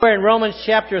We're in Romans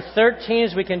chapter 13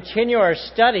 as we continue our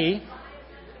study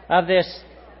of this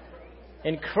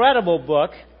incredible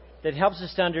book that helps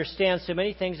us to understand so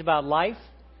many things about life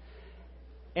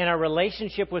and our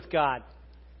relationship with God.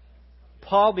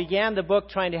 Paul began the book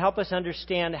trying to help us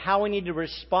understand how we need to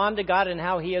respond to God and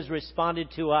how He has responded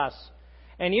to us.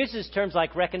 And uses terms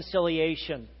like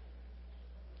reconciliation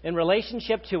in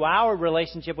relationship to our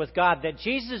relationship with God, that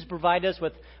Jesus provided us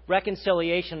with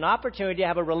reconciliation, an opportunity to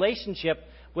have a relationship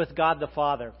with God the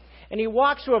Father. And he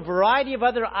walks through a variety of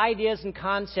other ideas and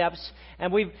concepts,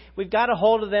 and we've got a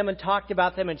hold of them and talked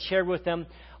about them and shared with them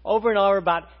over and over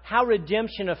about how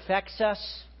redemption affects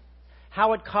us,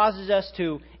 how it causes us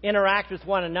to interact with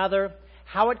one another,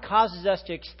 how it causes us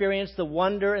to experience the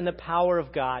wonder and the power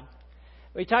of God.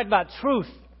 We talked about truth,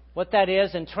 what that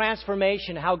is, and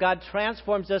transformation, how God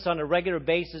transforms us on a regular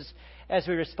basis as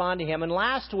we respond to Him. And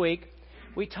last week,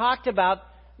 we talked about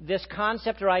this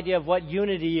concept or idea of what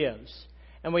unity is.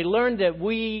 And we learned that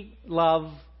we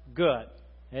love good.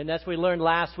 And that's what we learned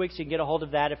last week, so you can get a hold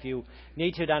of that if you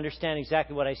need to understand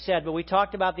exactly what I said. But we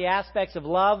talked about the aspects of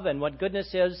love and what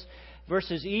goodness is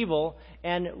versus evil,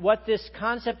 and what this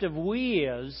concept of we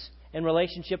is in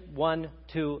relationship one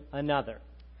to another.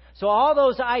 So all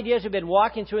those ideas we've been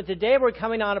walking through, and today we're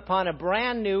coming on upon a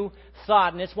brand new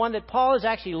thought, and it's one that Paul has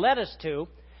actually led us to.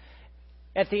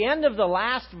 At the end of the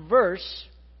last verse,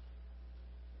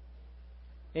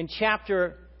 in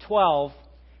chapter 12,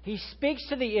 he speaks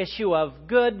to the issue of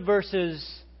good versus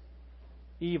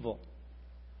evil.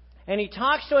 And he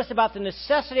talks to us about the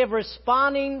necessity of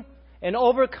responding and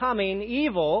overcoming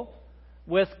evil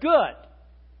with good.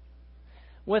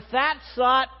 With that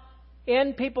thought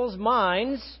in people's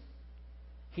minds,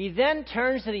 he then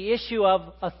turns to the issue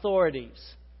of authorities.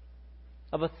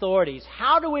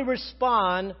 How do we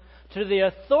respond to the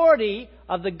authority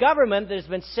of the government that has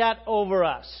been set over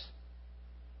us?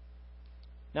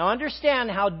 Now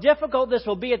understand how difficult this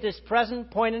will be at this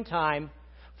present point in time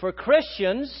for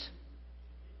Christians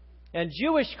and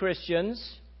Jewish Christians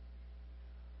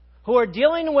who are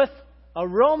dealing with a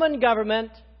Roman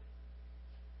government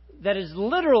that is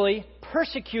literally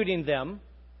persecuting them,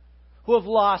 who have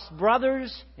lost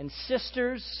brothers and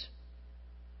sisters,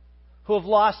 who have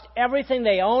lost everything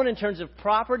they own in terms of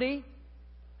property,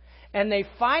 and they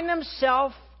find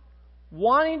themselves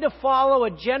wanting to follow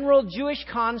a general Jewish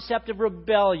concept of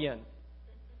rebellion.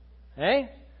 Okay?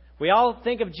 We all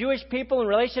think of Jewish people in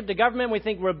relationship to government, we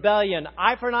think rebellion.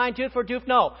 Eye for an eye, tooth for a tooth.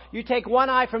 No, you take one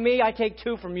eye from me, I take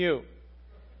two from you.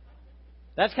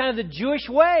 That's kind of the Jewish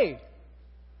way.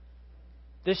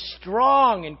 The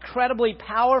strong, incredibly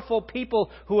powerful people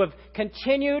who have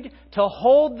continued to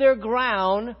hold their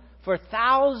ground for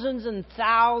thousands and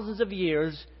thousands of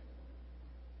years.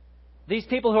 These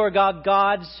people who are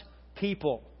God's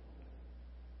people.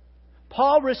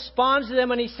 Paul responds to them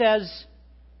when he says,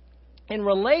 in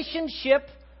relationship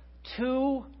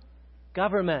to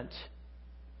government,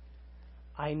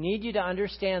 I need you to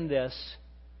understand this.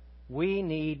 We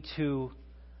need to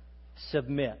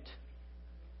submit.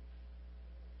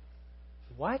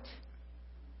 What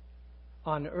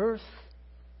on earth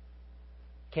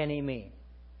can he mean?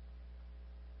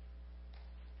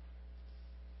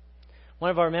 One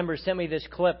of our members sent me this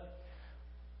clip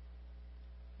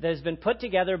that has been put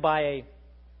together by a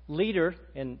leader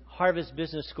in Harvard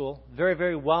Business School, very,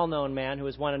 very well-known man who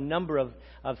has won a number of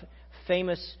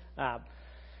famous, how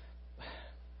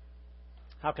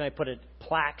can I put it,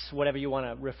 plaques, whatever you want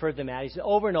to refer them at. He's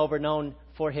over and over known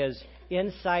for his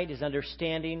insight, his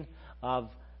understanding of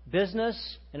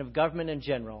business and of government in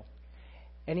general.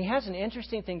 And he has an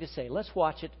interesting thing to say. Let's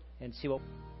watch it and see what...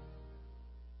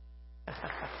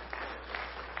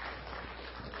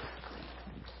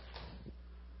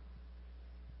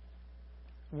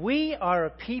 We are a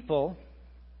people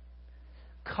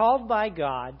called by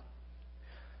God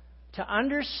to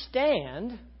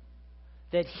understand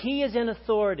that He is in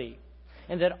authority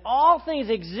and that all things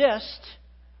exist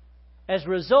as a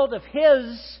result of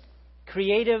His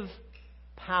creative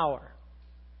power.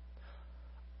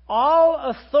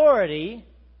 All authority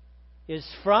is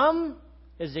from,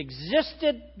 is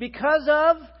existed because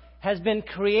of, has been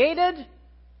created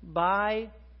by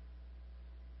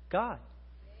God.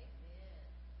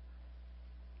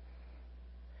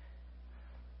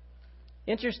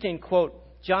 Interesting quote.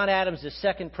 John Adams, the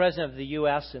second president of the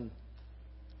U.S. and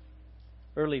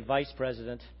early vice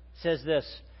president, says this: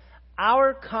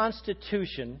 our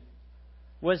Constitution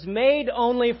was made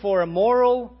only for a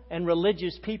moral and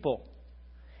religious people.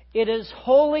 It is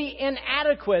wholly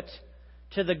inadequate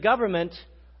to the government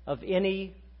of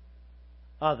any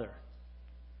other.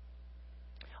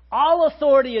 All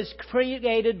authority is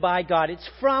created by God. It's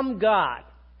from God.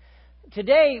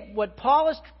 today, what Paul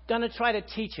is going to try to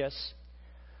teach us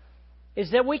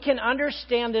is that we can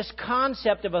understand this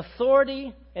concept of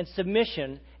authority and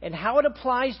submission and how it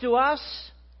applies to us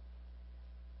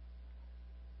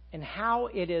and how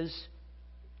it is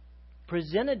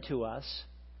presented to us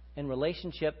in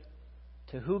relationship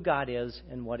to who God is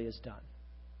and what He has done.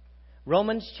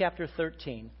 Romans chapter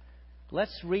 13.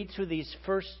 Let's read through these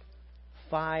first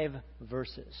 5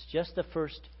 verses. Just the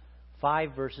first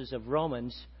 5 verses of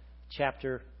Romans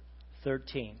chapter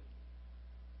 13.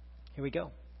 Here we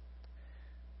go.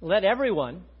 Let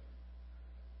everyone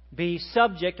be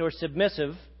subject or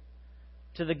submissive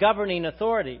to the governing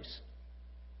authorities.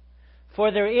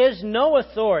 For there is no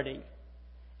authority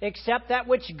except that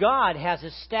which God has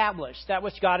established, that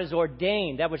which God has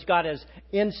ordained, that which God has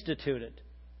instituted.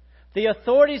 The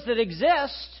authorities that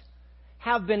exist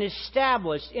have been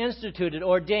established, instituted,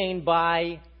 ordained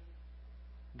by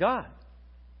God.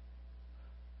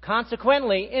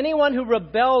 Consequently, anyone who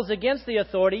rebels against the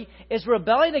authority is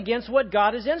rebelling against what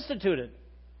God has instituted.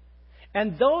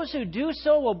 And those who do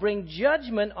so will bring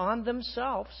judgment on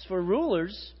themselves. For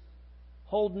rulers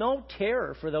hold no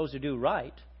terror for those who do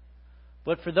right,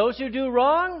 but for those who do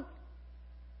wrong.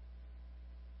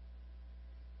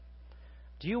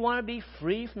 Do you want to be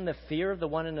free from the fear of the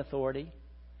one in authority?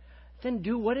 Then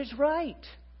do what is right,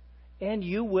 and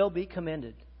you will be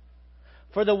commended.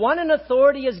 For the one in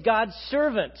authority is God's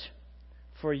servant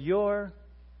for your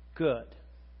good.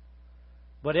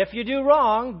 But if you do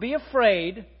wrong, be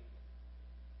afraid,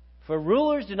 for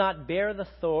rulers do not bear the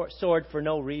sword for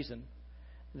no reason.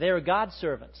 They are God's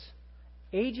servants,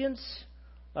 agents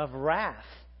of wrath,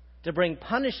 to bring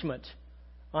punishment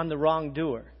on the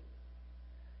wrongdoer.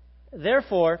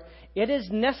 Therefore, it is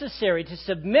necessary to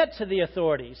submit to the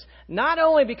authorities, not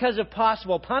only because of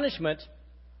possible punishment,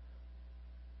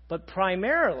 but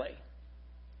primarily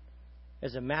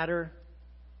as a matter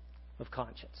of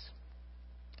conscience.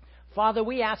 Father,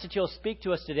 we ask that you'll speak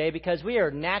to us today because we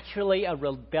are naturally a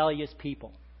rebellious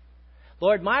people.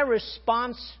 Lord, my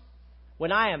response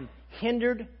when I am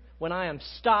hindered, when I am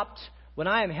stopped, when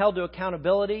I am held to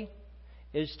accountability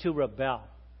is to rebel.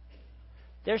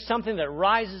 There's something that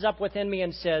rises up within me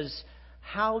and says,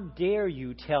 how dare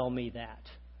you tell me that?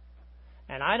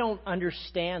 And I don't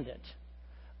understand it,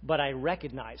 but I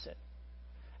recognize it.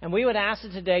 And we would ask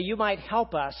that today you might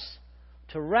help us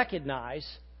to recognize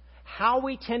how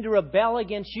we tend to rebel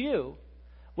against you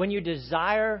when you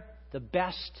desire the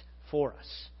best for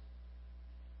us.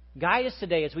 Guide us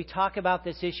today as we talk about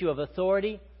this issue of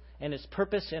authority and its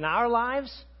purpose in our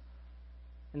lives,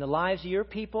 in the lives of your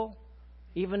people,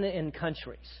 even in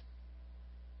countries.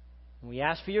 And we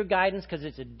ask for your guidance because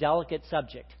it's a delicate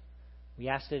subject. We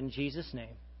ask it in Jesus'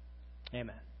 name.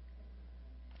 Amen.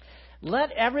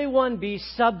 Let everyone be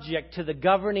subject to the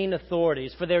governing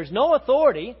authorities, for there is no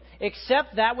authority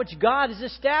except that which God has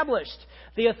established.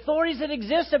 The authorities that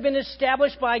exist have been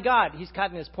established by God. He's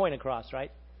cutting his point across,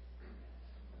 right?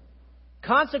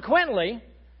 Consequently,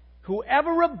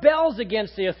 whoever rebels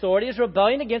against the authority is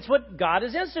rebelling against what God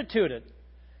has instituted.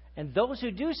 And those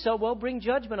who do so will bring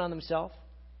judgment on themselves.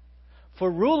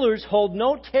 For rulers hold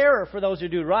no terror for those who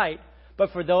do right,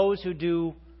 but for those who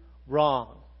do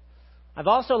wrong. I've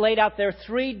also laid out there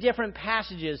 3 different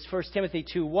passages, 1 Timothy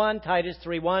 2:1, Titus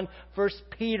 3:1, 1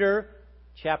 Peter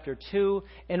chapter 2,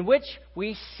 in which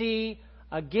we see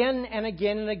again and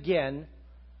again and again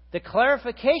the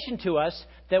clarification to us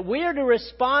that we are to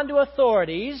respond to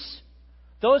authorities,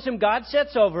 those whom God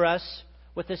sets over us,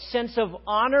 with a sense of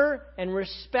honor and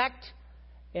respect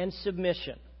and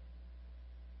submission.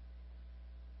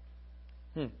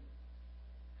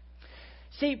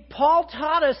 See, Paul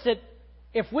taught us that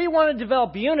if we want to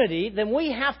develop unity, then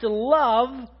we have to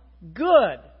love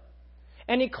good.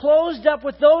 And he closed up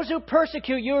with those who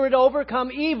persecute you are to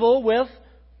overcome evil with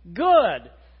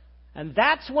good. And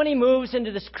that's when he moves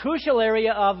into this crucial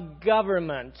area of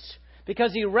government.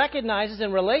 Because he recognizes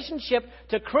in relationship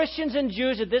to Christians and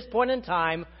Jews at this point in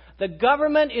time, the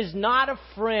government is not a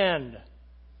friend.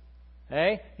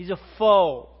 Okay? He's a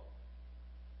foe.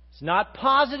 It's not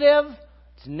positive,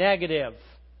 it's negative.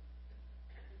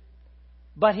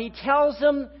 But he tells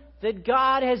them that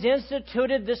God has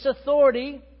instituted this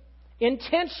authority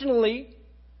intentionally,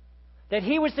 that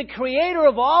he was the creator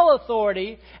of all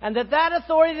authority, and that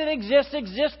authority that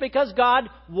exists because God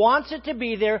wants it to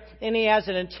be there, and he has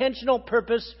an intentional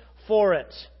purpose for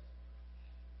it.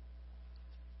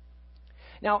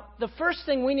 Now, the first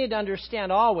thing we need to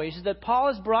understand always is that Paul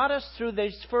has brought us through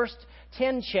these first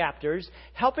 10 chapters,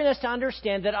 helping us to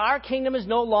understand that our kingdom is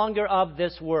no longer of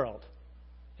this world.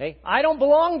 Okay? I don't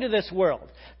belong to this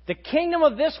world. The kingdom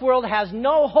of this world has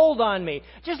no hold on me.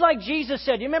 Just like Jesus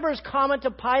said. You remember his comment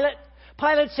to Pilate?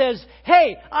 Pilate says,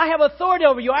 hey, I have authority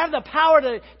over you. I have the power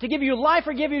to give you life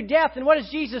or give you death. And what does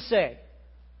Jesus say?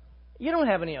 You don't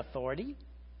have any authority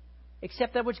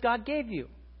except that which God gave you.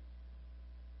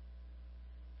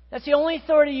 That's the only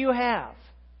authority you have.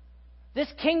 This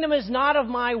kingdom is not of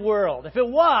my world. If it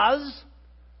was,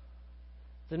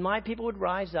 then my people would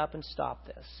rise up and stop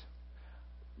this.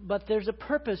 But there's a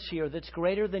purpose here that's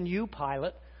greater than you,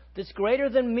 Pilate, that's greater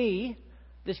than me,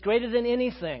 that's greater than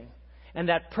anything. And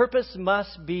that purpose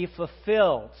must be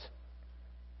fulfilled.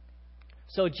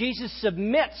 So Jesus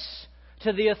submits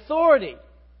to the authority.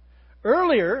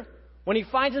 Earlier, when he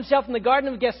finds himself in the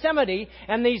Garden of Gethsemane,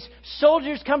 and these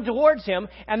soldiers come towards him,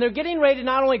 and they're getting ready to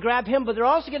not only grab him, but they're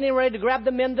also getting ready to grab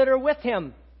the men that are with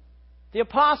him, the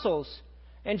apostles.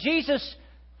 And Jesus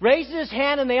raises his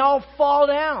hand, and they all fall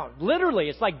down. Literally,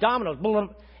 it's like dominoes. You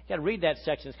got to read that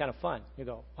section. It's kind of fun. You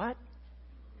go, what?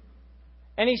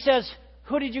 And he says,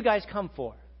 who did you guys come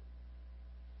for?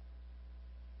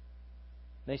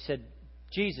 They said,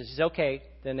 Jesus. He says, okay,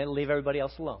 then they'll leave everybody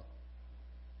else alone.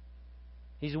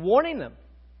 He's warning them.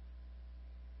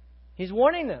 He's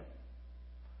warning them.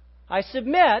 I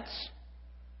submit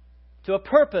to a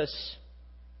purpose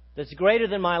that's greater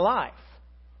than my life.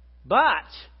 But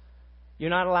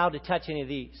you're not allowed to touch any of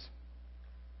these.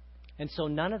 And so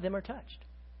none of them are touched.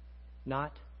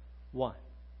 Not one.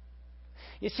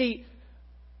 You see,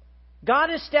 God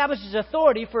establishes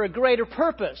authority for a greater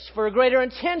purpose, for a greater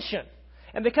intention.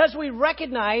 And because we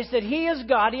recognize that He is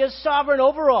God, He is sovereign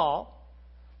over all,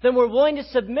 then we're willing to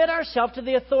submit ourselves to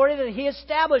the authority that He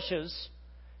establishes.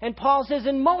 And Paul says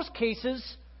in most cases,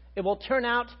 it will turn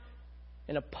out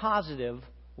in a positive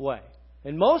way.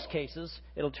 In most cases,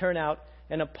 it'll turn out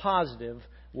in a positive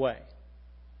way.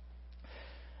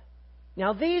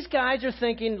 Now, these guys are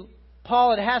thinking,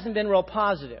 Paul, it hasn't been real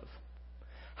positive.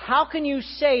 How can you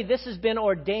say this has been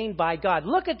ordained by God?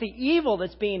 Look at the evil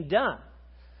that's being done.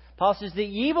 Paul says the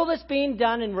evil that's being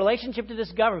done in relationship to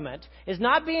this government is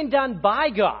not being done by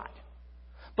God,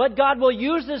 but God will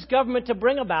use this government to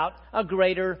bring about a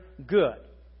greater good.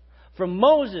 From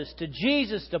Moses to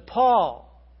Jesus to Paul,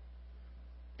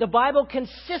 the Bible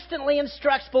consistently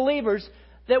instructs believers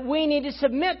that we need to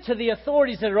submit to the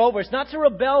authorities that are over us, not to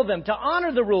rebel them, to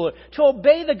honor the ruler, to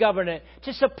obey the government,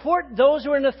 to support those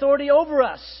who are in authority over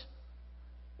us.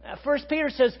 1 Peter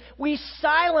says, we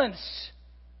silence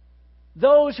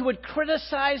those who would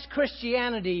criticize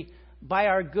Christianity by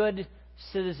our good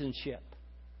citizenship.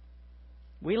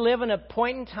 We live in a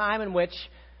point in time in which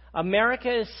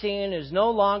America is seen as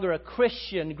no longer a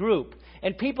Christian group.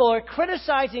 And people are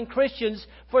criticizing Christians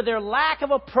for their lack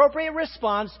of appropriate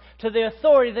response to the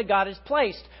authority that God has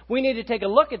placed. We need to take a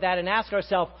look at that and ask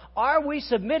ourselves, are we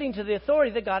submitting to the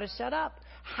authority that God has set up?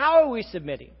 How are we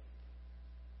submitting?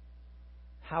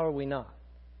 How are we not?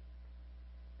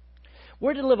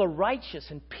 We're to live a righteous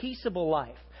and peaceable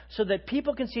life so that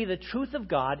people can see the truth of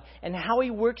God and how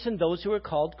He works in those who are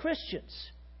called Christians.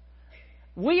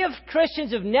 We as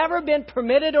Christians have never been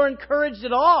permitted or encouraged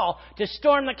at all to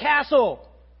storm the castle,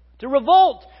 to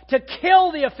revolt, to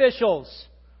kill the officials,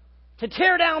 to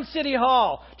tear down City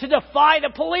Hall, to defy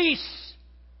the police,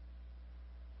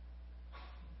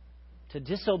 to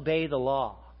disobey the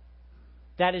law.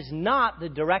 That is not the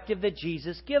directive that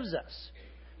Jesus gives us.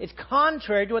 It's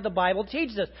contrary to what the Bible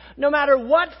teaches us. No matter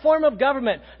what form of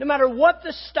government, no matter what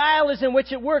the style is in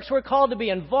which it works, we're called to be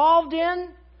involved in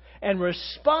and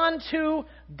respond to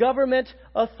government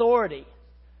authority.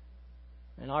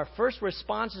 And our first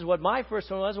response is what my first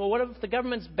one was, well, what if the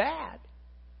government's bad?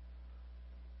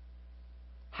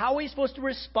 How are we supposed to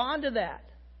respond to that?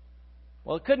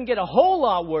 Well, it couldn't get a whole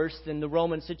lot worse than the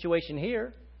Roman situation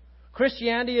here.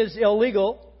 Christianity is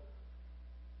illegal.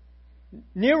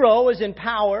 Nero is in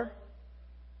power.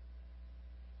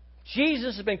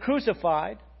 Jesus has been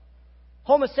crucified.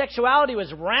 Homosexuality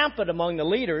was rampant among the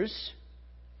leaders.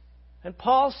 And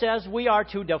Paul says we are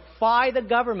to defy the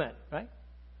government, right?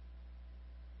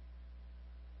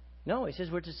 No, he says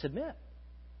we're to submit.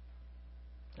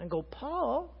 And go,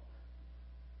 Paul?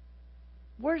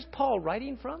 Where's Paul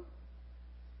writing from?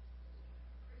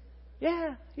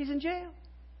 Yeah, he's in jail.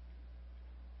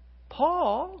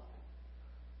 Paul?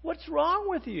 What's wrong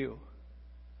with you?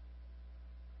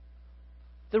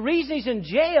 The reason he's in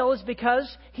jail is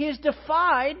because he has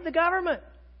defied the government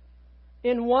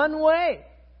in one way,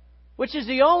 which is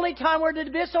the only time we're to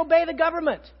disobey the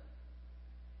government.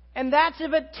 And that's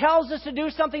if it tells us to do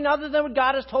something other than what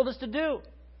God has told us to do.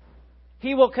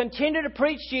 He will continue to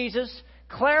preach Jesus,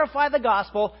 clarify the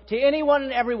gospel to anyone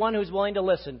and everyone who's willing to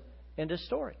listen. End of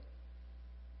story.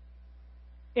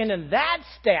 And in that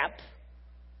step,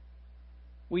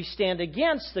 we stand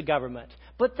against the government.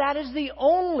 But that is the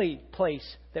only place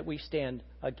that we stand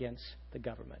against the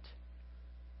government.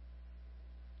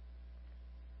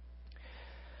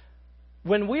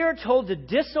 When we are told to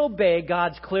disobey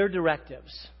God's clear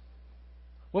directives,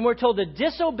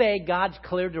 then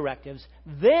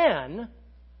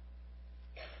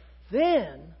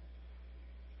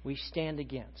we stand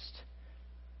against.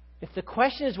 If the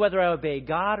question is whether I obey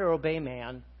God or obey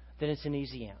man, then it's an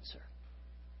easy answer.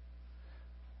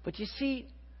 But you see,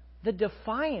 the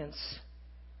defiance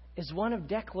is one of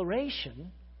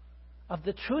declaration of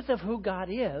the truth of who God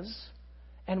is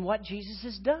and what Jesus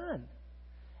has done.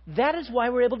 That is why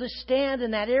we're able to stand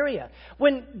in that area.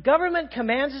 When government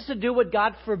commands us to do what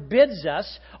God forbids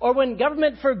us, or when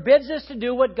government forbids us to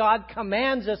do what God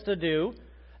commands us to do,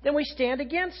 then we stand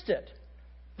against it.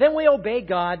 Then we obey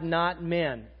God, not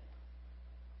men.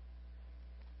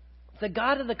 The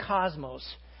God of the cosmos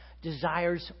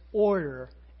desires order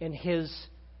in His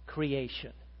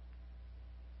creation.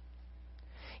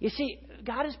 You see,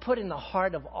 God has put in the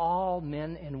heart of all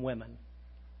men and women,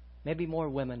 maybe more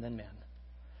women than men,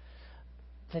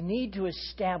 the need to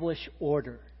establish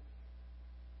order.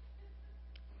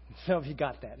 Some of you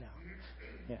got that now.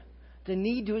 Yeah. The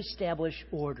need to establish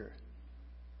order.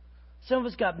 Some of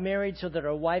us got married so that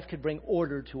our wife could bring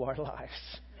order to our lives.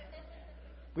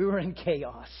 We were in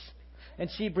chaos. And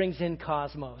she brings in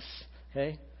cosmos.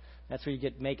 Okay? That's where you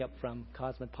get makeup from,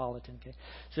 cosmopolitan. Okay?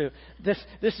 So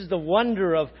this is the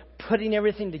wonder of putting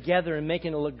everything together and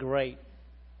making it look great.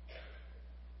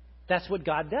 That's what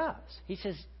God does. He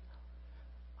says,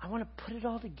 I want to put it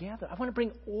all together. I want to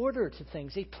bring order to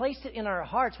things. He placed it in our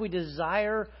hearts. We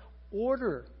desire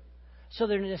order. So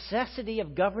there's a necessity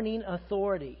of governing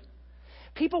authority.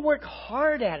 People work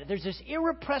hard at it. There's this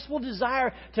irrepressible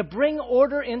desire to bring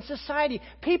order in society.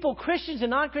 People, Christians and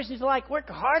non-Christians alike, work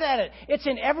hard at it. It's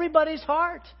in everybody's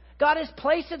heart. God has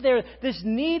placed it there, this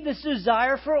need, this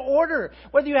desire for order.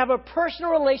 Whether you have a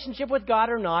personal relationship with God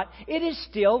or not, it is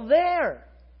still there.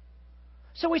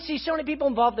 So we see so many people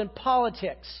involved in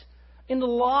politics, in the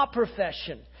law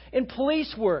profession, in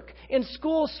police work, in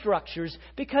school structures,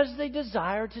 because they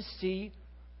desire to see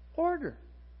order.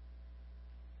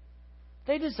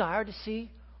 They desire to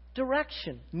see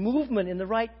direction, movement in the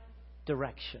right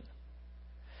direction.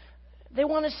 They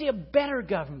want to see a better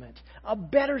government, a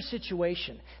better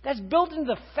situation. That's built into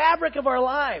the fabric of our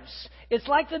lives. It's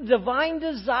like the divine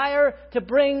desire to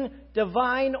bring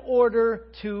divine order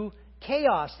to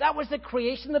chaos. That was the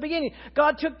creation in the beginning.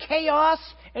 God took chaos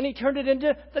and He turned it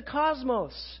into the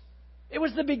cosmos. It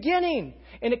was the beginning.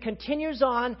 And it continues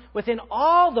on within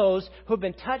all those who have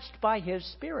been touched by His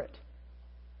Spirit.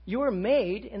 You are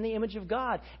made in the image of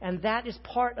God, and that is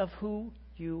part of who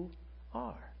you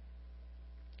are.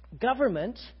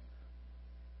 Government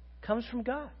comes from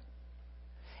God.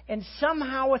 And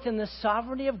somehow within the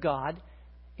sovereignty of God,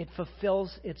 it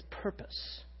fulfills its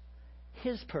purpose.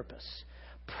 His purpose.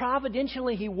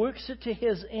 Providentially, He works it to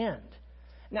His end.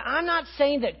 Now, I'm not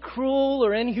saying that cruel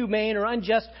or inhumane or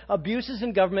unjust abuses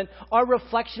in government are a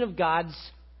reflection of God's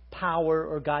power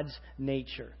or God's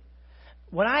nature.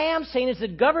 What I am saying is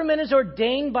that government is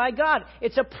ordained by God.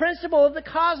 It's a principle of the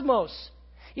cosmos.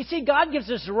 You see, God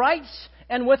gives us rights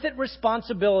and with it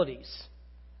responsibilities.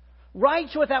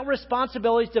 Rights without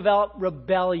responsibilities develop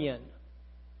rebellion.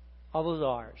 All those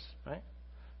R's, right?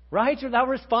 Rights without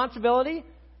responsibility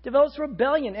develops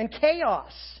rebellion and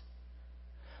chaos.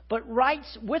 But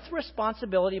rights with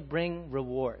responsibility bring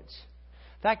rewards.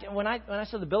 In fact, when I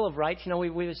saw the Bill of Rights,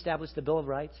 we've established the Bill of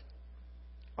Rights.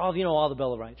 All of you know all the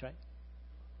Bill of Rights, right?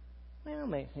 Well,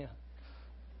 maybe, yeah.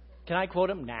 Can I quote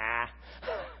them? Nah.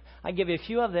 I give you a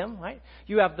few of them, right?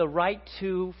 You have the right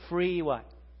to free what?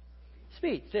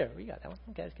 Speech. There, we got that one.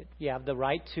 Okay, that's good. You have the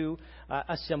right to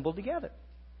assemble together.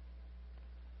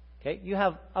 Okay, you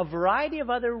have a variety of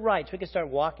other rights. We can start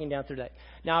walking down through that.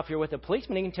 Now, if you're with a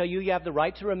policeman, he can tell you have the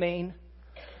right to remain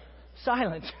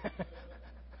silent.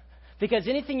 Because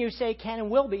anything you say can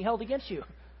and will be held against you.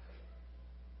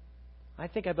 I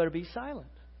think I better be silent.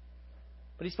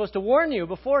 But he's supposed to warn you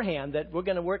beforehand that we're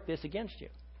going to work this against you.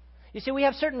 You see, we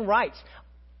have certain rights.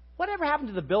 Whatever happened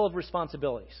to the Bill of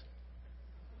Responsibilities?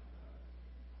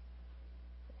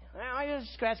 I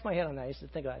just scratched my head on that. I used to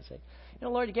think about it. I say,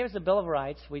 Lord, You gave us the Bill of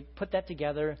Rights. We put that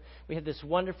together. We had this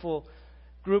wonderful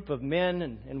group of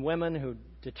men and women who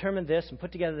determined this and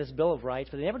put together this Bill of Rights,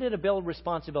 but they never did a Bill of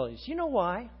Responsibilities. You know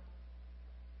why?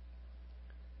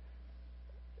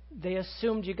 They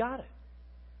assumed you got it.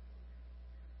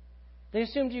 They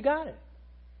assumed you got it.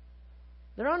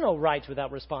 There are no rights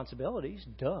without responsibilities.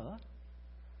 Duh.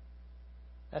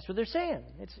 That's what they're saying.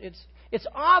 It's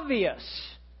obvious.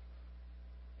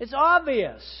 It's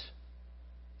obvious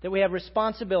that we have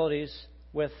responsibilities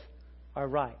with our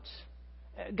rights.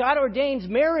 God ordains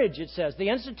marriage, it says. The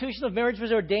institution of marriage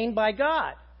was ordained by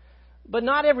God. But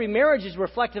not every marriage is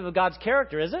reflective of God's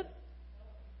character, is it?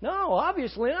 No,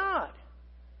 obviously not.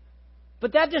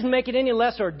 But that doesn't make it any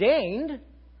less ordained.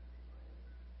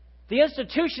 The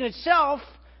institution itself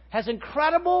has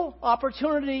incredible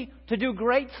opportunity to do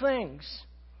great things.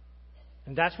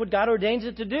 And that's what God ordains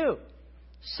it to do.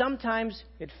 Sometimes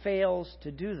it fails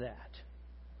to do that.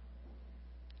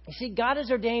 You see, God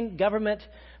has ordained government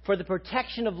for the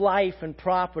protection of life and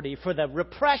property, for the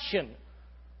repression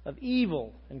of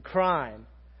evil and crime,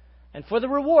 and for the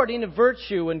rewarding of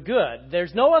virtue and good.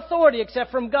 There's no authority except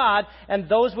from God, and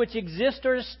those which exist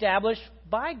are established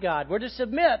by God. We're to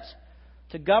submit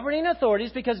to governing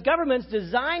authorities because government's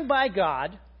designed by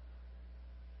God,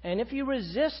 and if you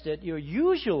resist it, you're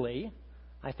usually,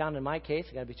 I found in my case,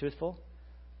 I've got to be truthful,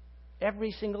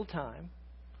 every single time,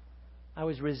 I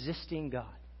was resisting God.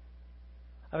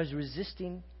 I was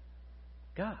resisting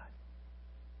God.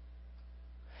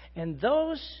 And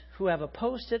those who have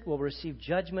opposed it will receive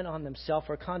judgment on themselves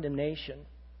or condemnation.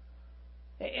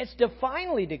 It's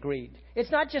divinely decreed.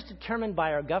 It's not just determined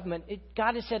by our government.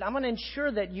 God has said, I'm going to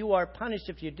ensure that you are punished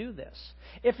if you do this.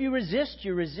 If you resist,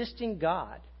 you're resisting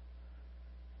God.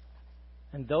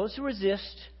 And those who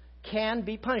resist can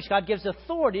be punished. God gives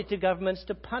authority to governments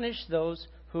to punish those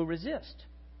who resist.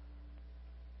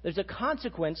 There's a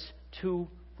consequence to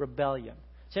rebellion.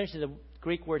 Essentially, the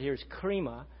Greek word here is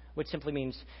krima, which simply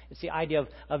means it's the idea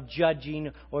of judging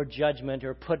or judgment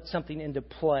or put something into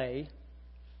play.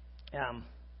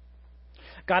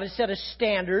 God has set a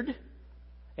standard,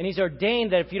 and He's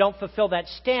ordained that if you don't fulfill that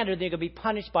standard, then you're going to be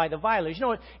punished by the violators.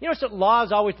 You know, so law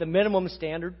is always the minimum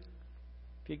standard.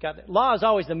 If you got that, law is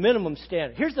always the minimum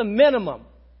standard. Here's the minimum.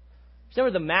 It's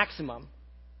never the maximum.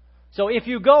 So if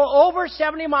you go over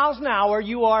 70 miles an hour,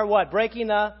 you are what? Breaking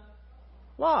the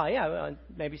law. Yeah,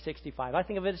 maybe 65. I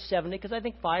think of it as 70 because I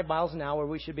think 5 miles an hour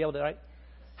we should be able to, right?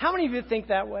 How many of you think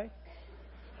that way?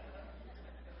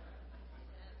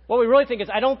 What we really think is,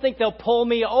 I don't think they'll pull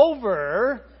me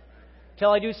over till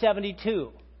I do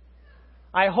 72.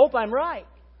 I hope I'm right.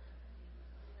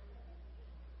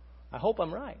 I hope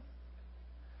I'm right.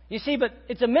 You see, but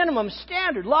it's a minimum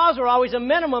standard. Laws are always a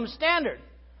minimum standard.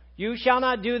 You shall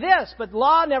not do this, but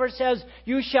law never says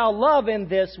you shall love in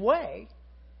this way.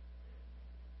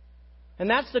 And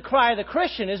that's the cry of the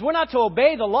Christian, is we're not to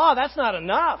obey the law. That's not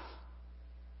enough.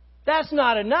 That's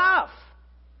not enough.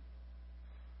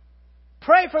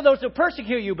 Pray for those who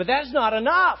persecute you, but that's not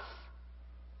enough.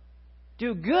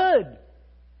 Do good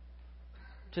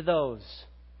to those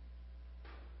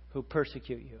who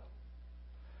persecute you.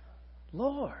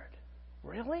 Lord,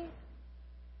 really?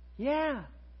 Yeah.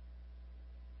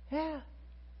 Yeah.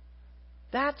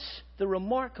 That's the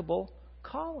remarkable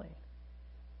calling.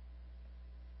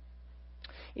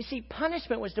 You see,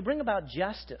 punishment was to bring about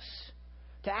justice,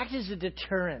 to act as a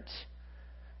deterrent.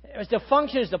 It was to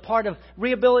function as a part of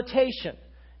rehabilitation,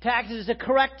 to act as a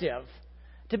corrective,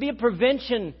 to be a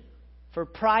prevention for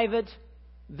private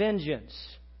vengeance.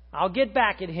 I'll get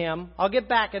back at him. I'll get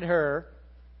back at her.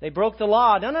 They broke the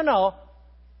law. No.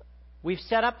 We've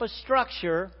set up a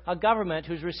structure, a government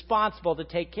who's responsible to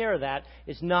take care of that.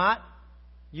 It's not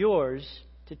yours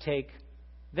to take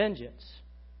vengeance.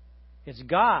 It's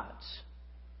God's.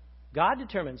 God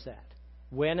determines that.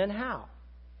 When and how.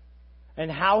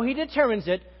 And how He determines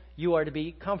it, you are to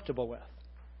be comfortable with.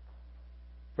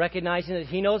 Recognizing that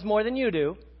He knows more than you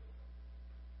do.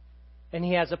 And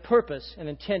He has a purpose, an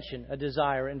intention, a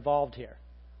desire involved here.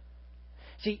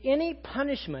 See, any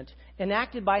punishment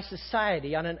enacted by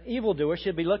society on an evildoer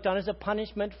should be looked on as a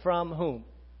punishment from whom?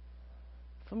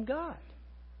 From God.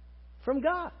 From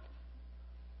God.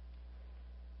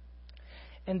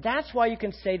 And that's why you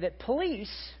can say that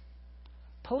police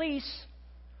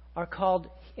are called,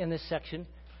 in this section,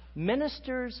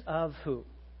 ministers of who?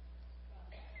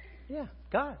 Yeah,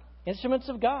 God. Instruments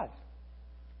of God.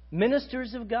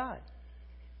 Ministers of God.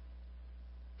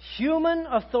 Human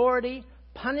authority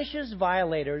punishes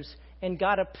violators, and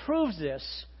God approves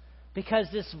this because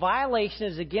this violation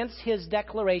is against His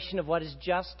declaration of what is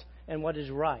just and what is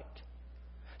right.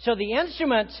 So the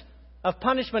instrument of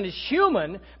punishment is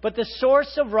human, but the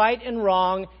source of right and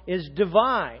wrong is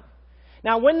divine.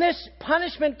 Now, when this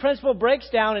punishment principle breaks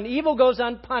down and evil goes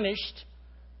unpunished,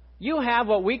 you have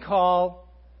what we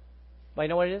call, you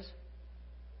know what it is?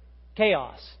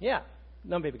 Chaos. Yeah,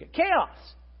 none people get chaos.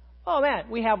 Oh man,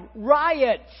 we have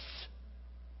riots.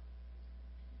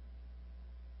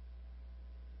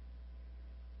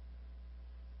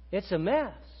 It's a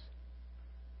mess.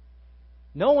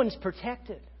 No one's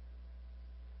protected.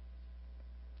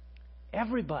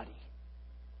 Everybody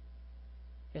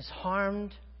is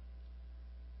harmed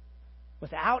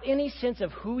without any sense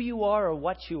of who you are or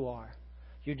what you are.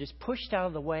 You're just pushed out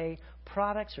of the way.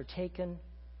 Products are taken.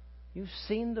 You've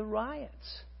seen the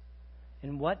riots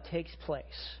and what takes place.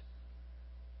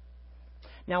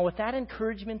 Now, with that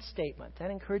encouraging statement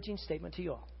to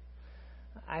you all,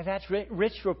 I've asked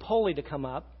Rich Rapoli to come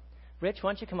up. Rich,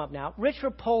 why don't you come up now? Rich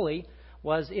Rapoli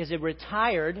is a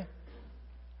retired,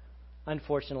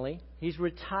 unfortunately, he's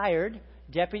retired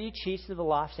Deputy Chief of the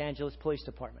Los Angeles Police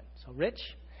Department. So, Rich,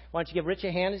 why don't you give Rich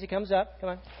a hand as he comes up? Come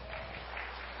on.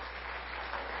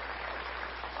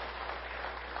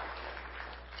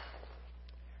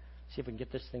 See if we can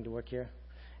get this thing to work here.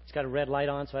 It's got a red light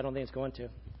on, so I don't think it's going to.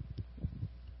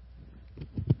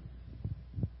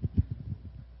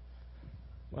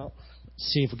 Well,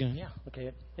 see if we can. Yeah,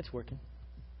 okay, it's working.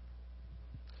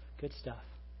 Good stuff.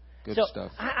 Good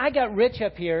stuff. I got Rich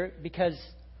up here because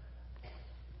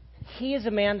he is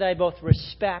a man that I both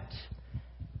respect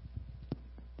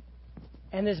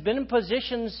and has been in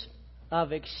positions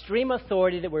of extreme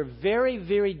authority that were very,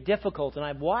 very difficult. And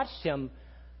I've watched him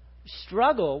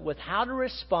struggle with how to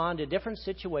respond to different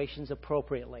situations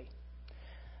appropriately.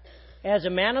 As a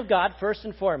man of God, first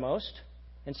and foremost,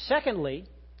 and secondly,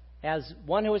 as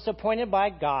one who was appointed by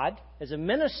God as a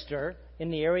minister in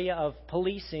the area of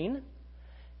policing,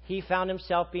 he found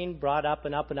himself being brought up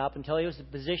and up and up until he was in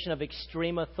a position of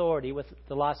extreme authority with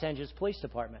the Los Angeles Police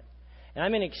Department. And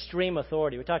I'm in extreme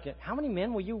authority. We're talking, how many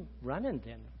men were you running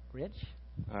then, Rich?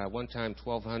 One time,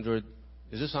 1,200.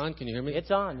 Is this on? Can you hear me?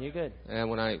 It's on. You're good. And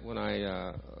when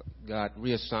I got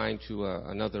reassigned to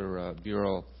another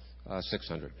bureau,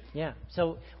 600. Yeah.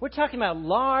 So we're talking about a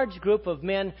large group of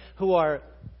men who are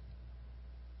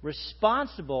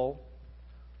responsible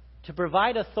to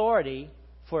provide authority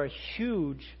for a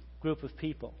huge group of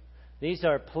people. These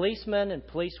are policemen and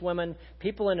policewomen,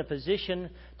 people in a position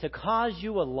to cause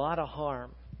you a lot of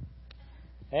harm.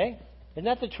 Hey? Isn't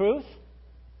that the truth?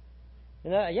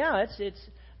 Yeah, it's.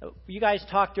 You guys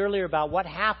talked earlier about what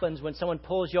happens when someone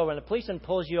pulls you over, and the policeman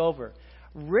pulls you over.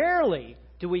 Rarely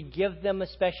do we give them a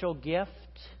special gift.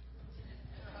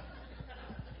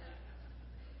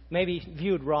 Maybe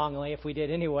viewed wrongly if we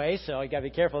did anyway, so you got to be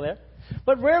careful there.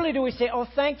 But rarely do we say, "Oh,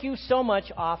 thank you so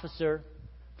much, officer,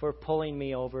 for pulling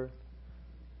me over.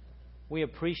 We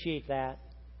appreciate that,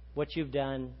 what you've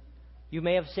done. You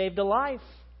may have saved a life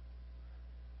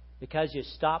because you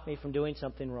stopped me from doing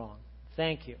something wrong.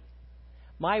 Thank you."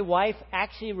 My wife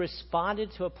actually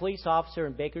responded to a police officer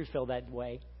in Bakersfield that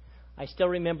way. I still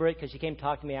remember it because she came to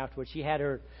talk to me afterwards. She had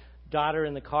her daughter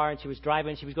in the car, and she was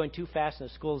driving. She was going too fast in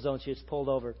the school zone. She was pulled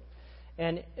over.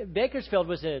 And Bakersfield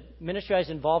was a ministry I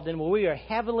was involved in where we were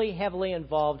heavily, heavily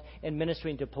involved in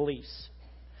ministering to police.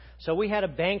 So we had a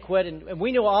banquet, and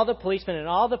we knew all the policemen, and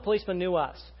all the policemen knew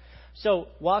us. So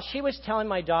while she was telling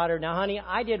my daughter, "Now, honey,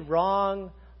 I did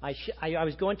wrong. I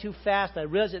was going too fast. I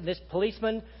realized that this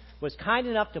policeman was kind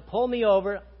enough to pull me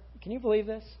over." Can you believe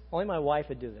this? Only my wife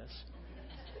would do this.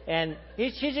 And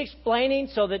she's explaining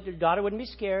so that your daughter wouldn't be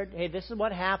scared. "Hey, this is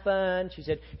what happened." She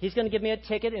said, "He's going to give me a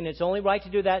ticket, and it's only right to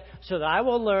do that so that I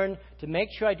will learn to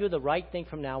make sure I do the right thing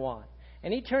from now on."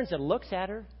 And he turns and looks at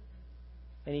her,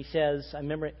 and he says, I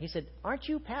remember, he said, "Aren't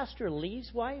you Pastor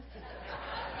Leigh's wife?"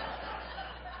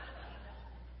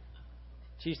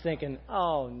 She's thinking,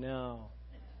 "Oh, no."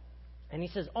 And he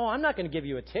says, "Oh, I'm not going to give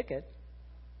you a ticket.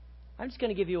 I'm just going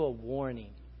to give you a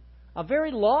warning. A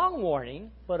very long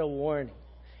warning, but a warning."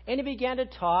 And he began to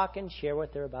talk and share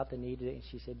with her about the need. And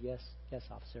she said, yes,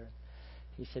 officer.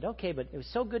 He said, "Okay, but it was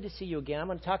so good to see you again. I'm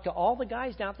going to talk to all the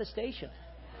guys down at the station."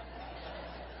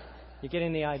 You're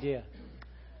getting the idea.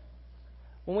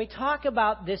 When we talk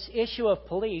about this issue of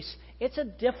police, it's a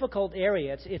difficult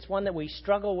area. It's one that we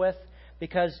struggle with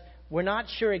because we're not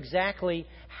sure exactly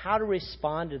how to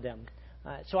respond to them.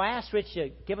 So I asked Rich to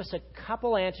give us a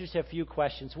couple answers to a few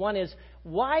questions. One is,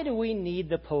 why do we need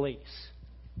the police?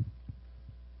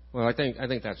 Well, I think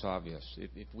that's obvious.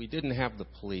 If we didn't have the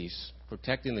police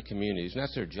protecting the communities, and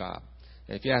that's their job.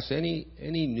 And if you ask any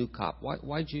new cop,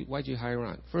 why'd you hire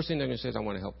on? First thing they're going to say is, "I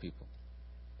want to help people."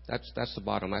 That's the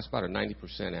bottom. That's about a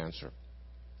 90% answer.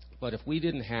 But if we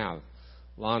didn't have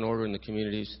law and order in the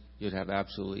communities, you'd have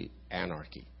absolutely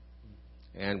anarchy.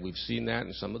 And we've seen that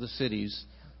in some of the cities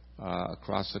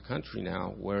across the country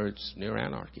now where it's near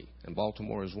anarchy. And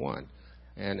Baltimore is one.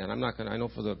 And I'm not going to, I know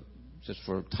just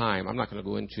for time, I'm not going to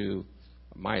go into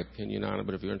my opinion on it,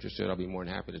 but if you're interested, I'll be more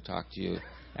than happy to talk to you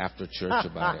after church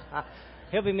about it.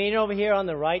 He'll be meeting over here on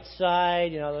the right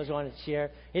side, those who want to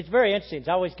cheer. It's very interesting. It's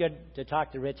always good to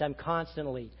talk to Rich. I'm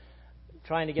constantly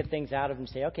trying to get things out of him.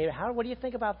 Say, okay, what do you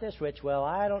think about this, Rich? Well,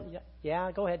 I don't. Yeah,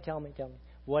 go ahead, tell me.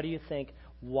 What do you think?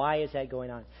 Why is that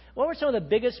going on? What were some of the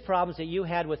biggest problems that you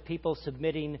had with people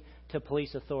submitting to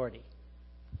police authority?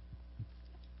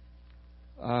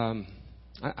 I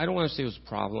don't want to say it was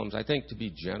problems. I think to be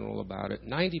general about it,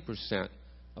 90%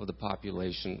 of the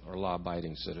population are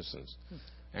law-abiding citizens.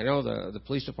 I know the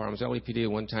police departments, LAPD,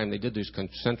 at one time, they did these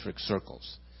concentric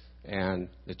circles. And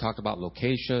they talked about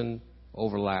location,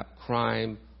 overlap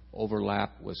crime,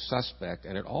 overlap with suspect,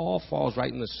 and it all falls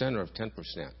right in the center of 10%.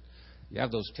 You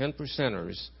have those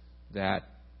 10%ers that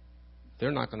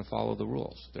they're not going to follow the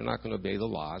rules. They're not going to obey the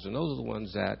laws, and those are the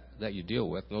ones that you deal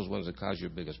with, and those are the ones that cause your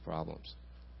biggest problems.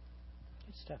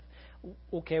 Good stuff.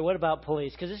 Okay, what about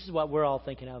police? Because this is what we're all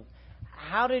thinking of.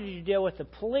 How did you deal with the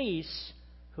police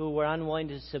who were unwilling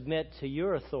to submit to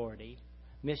your authority,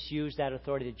 misuse that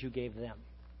authority that you gave them?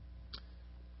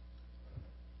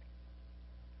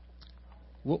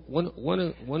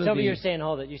 Tell me you're saying,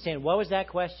 hold it. You're saying, what was that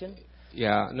question?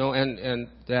 Yeah, no, and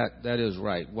that is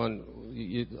right.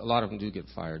 A lot of them do get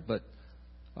fired, but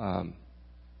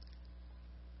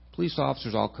police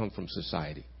officers all come from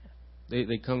society.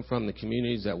 They come from the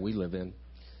communities that we live in,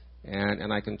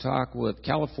 and I can talk with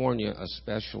California,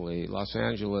 especially Los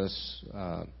Angeles,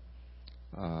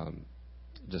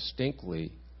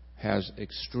 distinctly has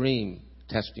extreme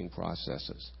testing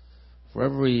processes. For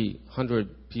every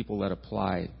 100 people that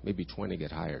apply, maybe 20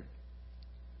 get hired.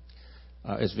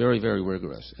 It's very, very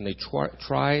rigorous. And they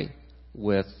try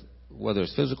with, whether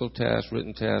it's physical tests,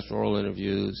 written tests, oral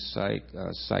interviews,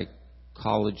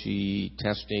 psychology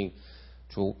testing,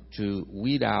 to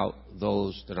weed out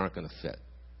those that aren't going to fit.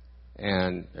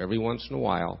 And every once in a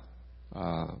while,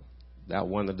 that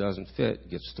one that doesn't fit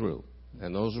gets through.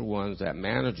 And those are ones that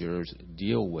managers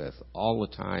deal with all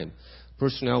the time.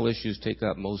 Personnel issues take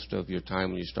up most of your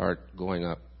time when you start going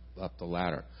up the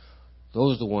ladder.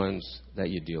 Those are the ones that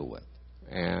you deal with.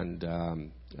 And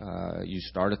you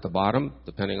start at the bottom,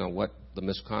 depending on what the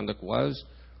misconduct was,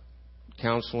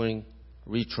 counseling,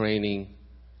 retraining,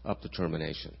 up to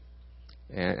termination.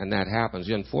 And that happens.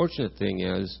 The unfortunate thing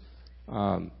is,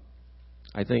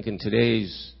 I think in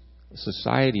today's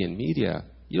society and media,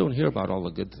 you don't hear about all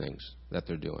the good things that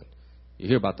they're doing. You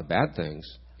hear about the bad things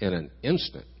in an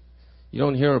instant. You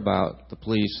don't hear about the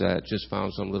police that just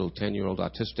found some little 10-year-old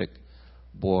autistic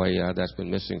boy that's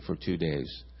been missing for 2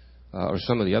 days, or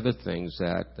some of the other things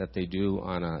that they do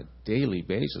on a daily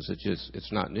basis.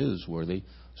 It's not newsworthy,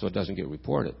 so it doesn't get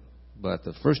reported. But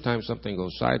the first time something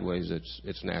goes sideways,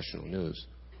 it's national news.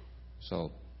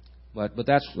 So, but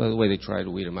that's the way they try to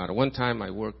weed them out. At one time, I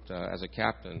worked as a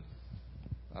captain,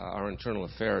 our internal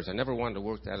affairs. I never wanted to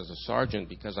work that as a sergeant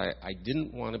because I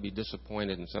didn't want to be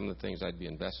disappointed in some of the things I'd be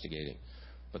investigating.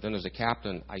 But then as a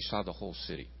captain, I saw the whole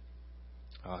city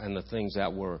and the things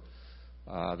that were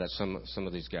that some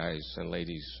of these guys and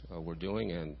ladies were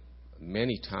doing, and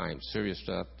many times, serious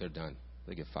stuff, they're done.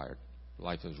 They get fired.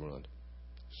 Life is ruined.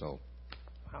 So,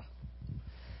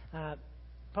 wow.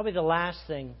 Probably the last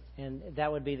thing, and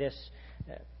that would be this.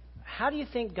 How do you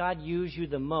think God used you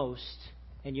the most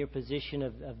in your position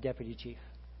of deputy chief?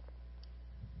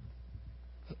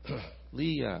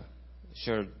 Leigh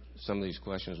shared some of these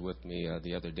questions with me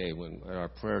the other day when at our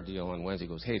prayer deal on Wednesday. He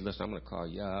goes, hey, listen, I'm going to call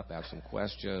you up, have some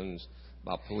questions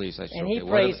about police. I said, and he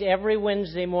prays every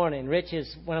Wednesday morning. Rich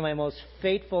is one of my most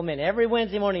faithful men. Every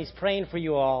Wednesday morning he's praying for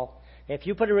you all. If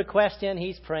you put a request in,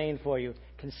 he's praying for you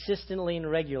consistently and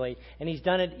regularly. And he's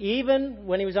done it even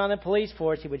when he was on the police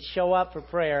force. He would show up for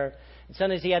prayer. And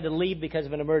sometimes he had to leave because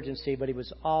of an emergency, but he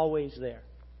was always there.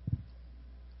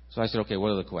 So I said, okay, what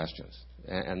are the questions?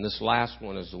 And this last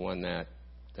one is the one that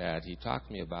he talked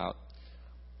to me about.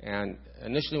 And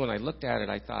initially when I looked at it,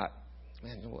 I thought,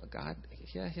 man, you know what, God,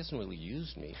 he hasn't really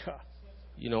used me.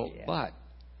 Yeah. But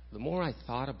the more I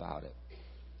thought about it,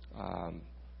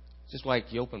 just like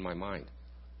he opened my mind.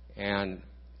 And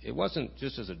it wasn't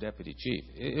just as a deputy chief.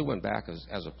 It went back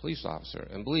as a police officer.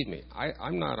 And believe me,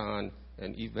 I'm not on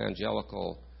an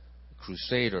evangelical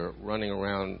crusader running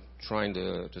around trying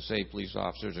to save police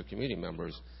officers or community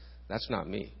members. That's not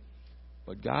me.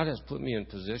 But God has put me in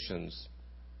positions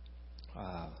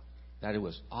that it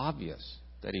was obvious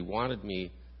that he wanted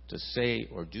me to say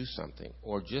or do something,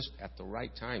 or just at the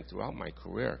right time throughout my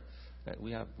career.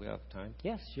 We have time?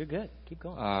 Yes, you're good. Keep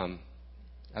going.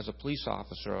 As a police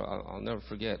officer, I'll never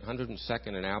forget, 102nd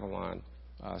in Avalon,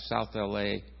 South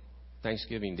L.A.,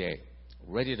 Thanksgiving Day.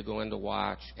 Ready to go into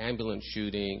watch, ambulance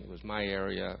shooting. It was my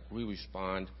area. We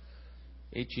respond.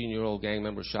 18-year-old gang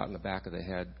member shot in the back of the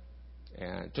head.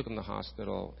 and took him to the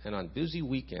hospital. And on busy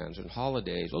weekends and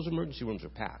holidays, those emergency rooms are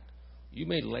packed. You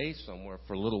may lay somewhere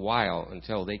for a little while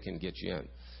until they can get you in.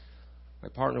 My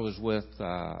partner was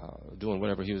doing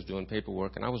whatever he was doing,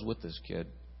 paperwork, and I was with this kid.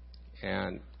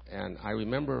 And I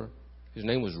remember his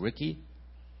name was Ricky.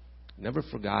 Never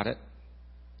forgot it.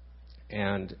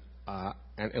 And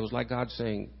it was like God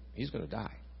saying, he's going to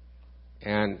die.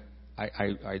 And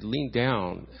I leaned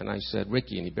down and I said,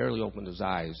 Ricky, and he barely opened his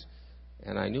eyes.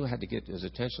 And I knew I had to get his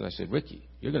attention. I said, Ricky,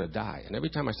 you're going to die. And every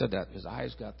time I said that, his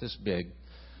eyes got this big.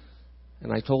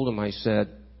 And I told him, I said,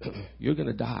 you're going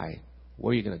to die.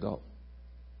 Where are you going to go?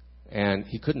 And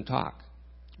he couldn't talk.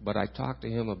 But I talked to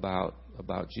him about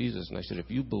Jesus. And I said,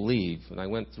 if you believe, and I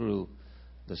went through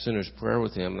the sinner's prayer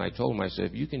with him. And I told him, I said,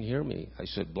 if you can hear me, I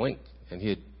said, blink. And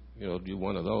he'd, do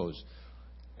one of those.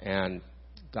 And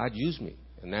God used me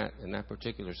in that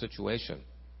particular situation.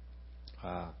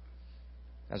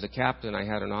 As a captain, I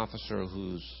had an officer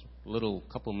whose little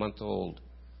couple-month-old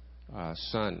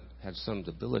son had some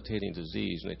debilitating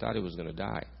disease, and they thought he was going to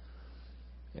die.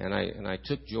 And I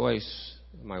took Joyce,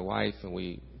 my wife, and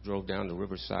we drove down to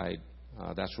Riverside.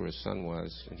 That's where his son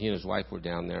was, and he and his wife were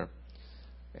down there,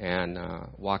 and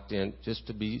walked in just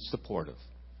to be supportive,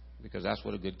 because that's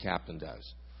what a good captain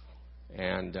does.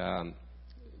 And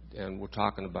we're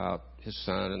talking about his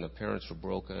son, and the parents were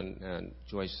broken, and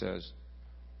Joyce says,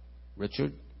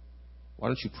 Richard, why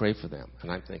don't you pray for them?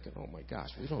 And I'm thinking, oh my gosh,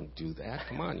 we don't do that.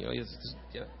 Come on,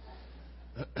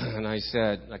 And I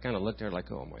said, I kind of looked at her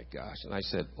like, oh my gosh. And I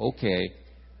said, okay.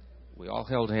 We all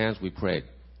held hands, we prayed.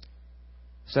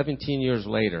 17 years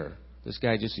later, this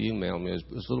guy just emailed me.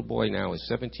 This little boy now is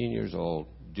 17 years old,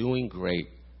 doing great.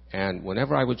 And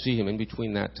whenever I would see him in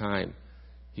between that time,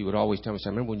 he would always tell me, I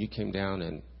remember when you came down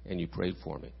and you prayed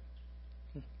for me.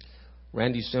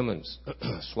 Randy Simmons,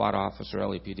 SWAT officer,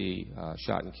 LAPD,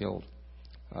 shot and killed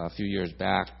a few years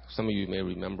back. Some of you may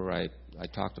remember I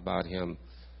talked about him.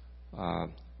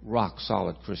 Rock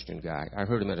solid Christian guy. I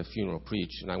heard him at a funeral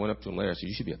preach, and I went up to him later. I said,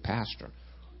 you should be a pastor.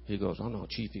 He goes, oh no,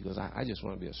 Chief. He goes, I just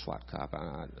want to be a SWAT cop.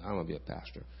 I don't want to be a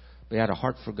pastor. But he had a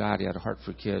heart for God. He had a heart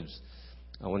for kids.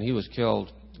 When he was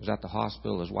killed, he was at the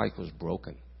hospital. His wife was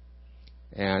broken.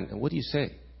 And what do you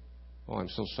say? Oh, I'm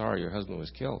so sorry your husband was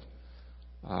killed.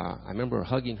 I remember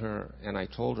hugging her, and I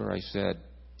told her, I said,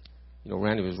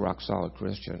 Randy was a rock-solid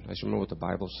Christian. I said, remember what the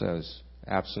Bible says,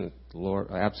 absent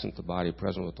the body,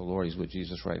 present with the Lord. He's with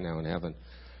Jesus right now in heaven.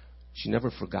 She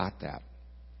never forgot that.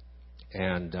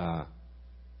 And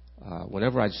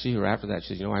whenever I'd see her after that,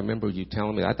 she said, I remember you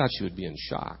telling me. I thought she would be in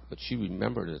shock, but she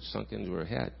remembered it. It sunk into her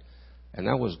head. And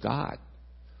that was God.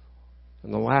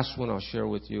 And the last one I'll share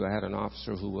with you, I had an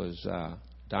officer who was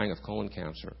dying of colon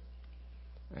cancer.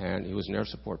 And he was an air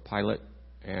support pilot.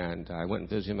 And I went and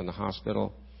visited him in the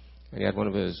hospital. And he had one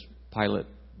of his pilot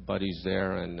buddies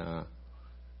there. And,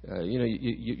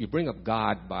 you bring up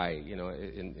God by,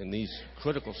 in these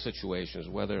critical situations,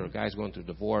 whether a guy's going through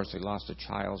divorce, he lost a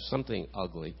child, something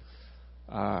ugly.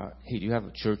 Hey, do you have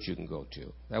a church you can go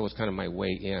to? That was kind of my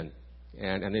way in.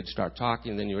 And they'd start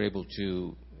talking, and then you're able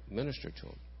to minister to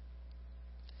him.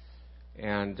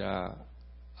 And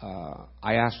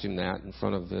I asked him that in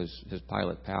front of his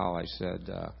pilot pal. I said,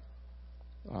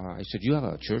 you have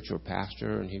a church or a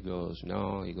pastor? And he goes,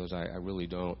 no. He goes, I really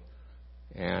don't.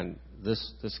 And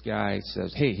this guy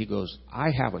says, hey, he goes,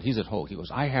 I have one. He's at Hoke. He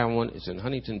goes, I have one. It's in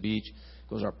Huntington Beach. He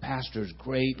goes, our pastor's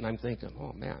great. And I'm thinking,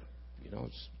 oh, man,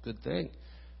 it's a good thing.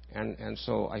 And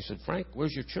so I said, Frank,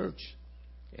 where's your church?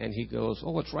 And he goes,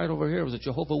 oh, it's right over here. It was a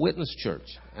Jehovah's Witness church.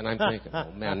 And I'm thinking,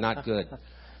 oh, man, not good.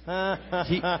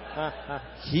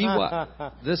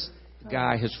 This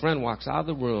guy, his friend, walks out of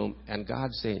the room, and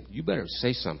God's saying, you better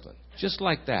say something. Just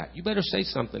like that. You better say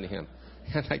something to him.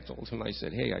 And I told him, I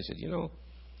said, hey, I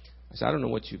don't know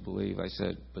what you believe. I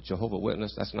said, but Jehovah's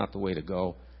Witness, that's not the way to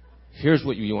go. Here's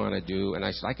what you want to do. And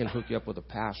I said, I can hook you up with a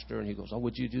pastor. And he goes, oh,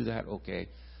 would you do that? Okay.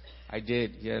 I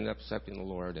did. He ended up accepting the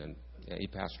Lord, and he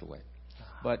passed away.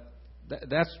 But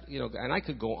that's, and I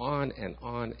could go on and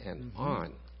on and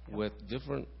on with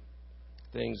different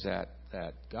things that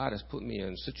God has put me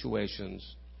in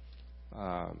situations,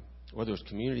 whether it's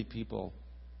community people,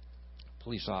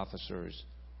 police officers,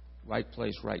 right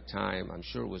place, right time. I'm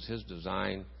sure it was His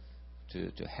design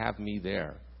to have me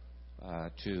there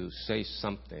to say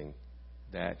something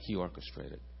that He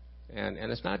orchestrated. And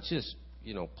it's not just,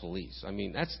 police. I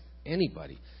mean, that's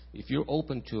anybody. If you're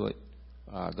open to it,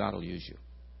 God will use you.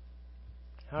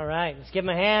 All right. Let's give him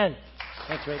a hand.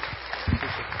 Thanks, Rick.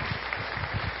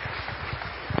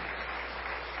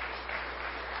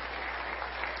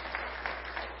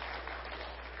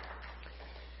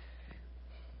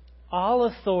 All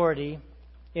authority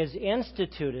is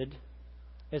instituted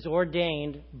is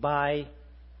ordained by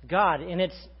God, and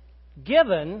it's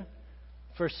given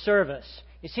for service.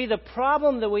 You see, the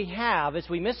problem that we have is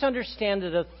we misunderstand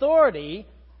that authority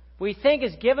we think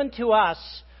is given to us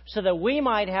so that we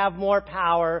might have more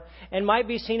power and might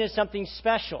be seen as something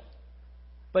special.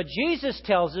 But Jesus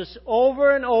tells us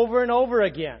over and over and over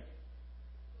again,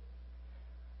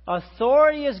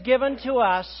 authority is given to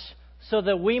us so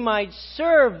that we might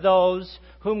serve those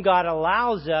whom God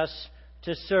allows us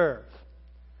to serve.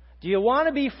 Do you want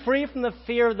to be free from the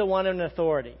fear of the one in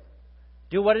authority?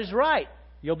 Do what is right.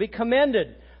 You'll be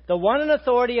commended. The one in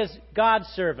authority is God's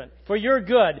servant for your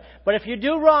good. But if you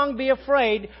do wrong, be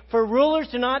afraid, for rulers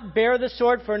do not bear the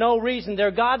sword for no reason.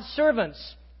 They're God's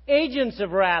servants, agents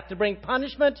of wrath, to bring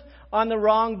punishment on the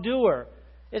wrongdoer.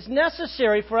 It's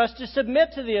necessary for us to submit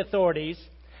to the authorities,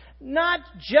 not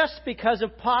just because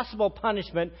of possible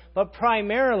punishment, but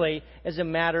primarily as a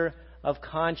matter of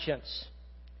conscience.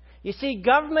 You see,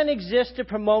 government exists to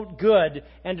promote good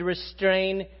and to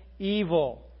restrain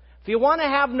evil. If you want to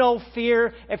have no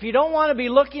fear, if you don't want to be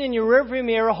looking in your rearview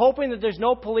mirror hoping that there's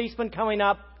no policeman coming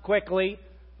up quickly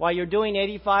while you're doing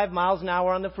 85 miles an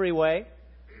hour on the freeway,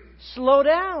 slow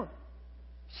down.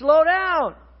 Slow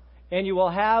down. And you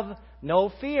will have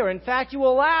no fear. In fact, you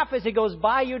will laugh as he goes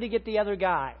by you to get the other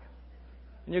guy.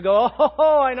 And you go,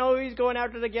 oh, I know he's going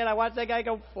after the kid. I watched that guy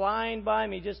go flying by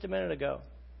me just a minute ago.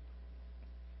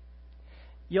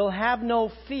 You'll have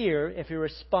no fear if you're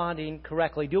responding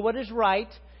correctly. Do what is right,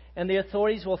 and the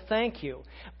authorities will thank you.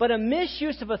 But a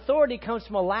misuse of authority comes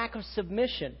from a lack of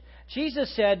submission.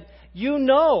 Jesus said, you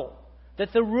know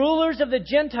that the rulers of the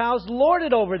Gentiles lord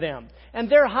it over them, and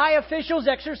their high officials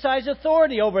exercise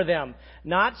authority over them.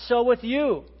 Not so with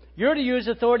you. You're to use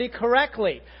authority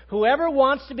correctly. Whoever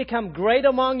wants to become great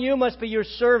among you must be your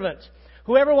servant.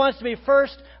 Whoever wants to be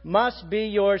first must be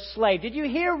your slave. Did you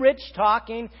hear Rich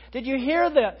talking? Did you hear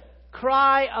the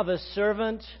cry of a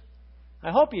servant? I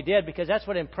hope you did, because that's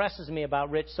what impresses me about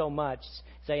Rich so much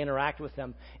as I interact with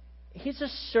him. He's a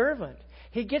servant.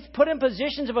 He gets put in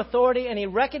positions of authority, and he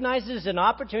recognizes an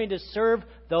opportunity to serve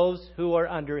those who are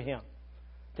under him.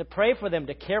 To pray for them,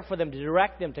 to care for them, to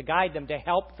direct them, to guide them, to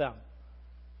help them.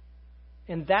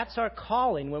 And that's our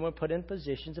calling when we're put in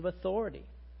positions of authority.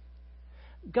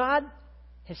 God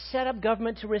has set up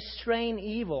government to restrain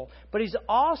evil, but He's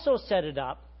also set it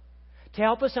up to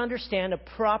help us understand a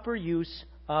proper use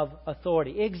of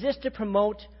authority. It exists to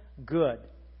promote good.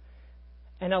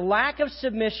 And a lack of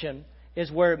submission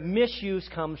is where misuse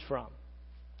comes from.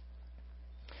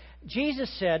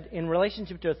 Jesus said in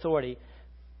relationship to authority,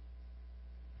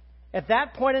 at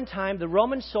that point in time, the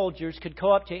Roman soldiers could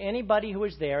go up to anybody who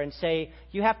was there and say,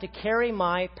 you have to carry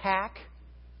my pack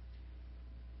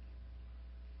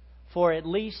for at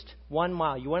least 1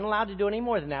 mile. You weren't allowed to do any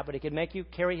more than that, but he could make you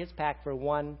carry his pack for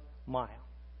 1 mile.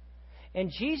 And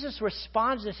Jesus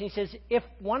responds to this, and he says, if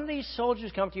one of these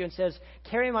soldiers comes to you and says,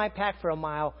 carry my pack for 1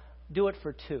 mile, do it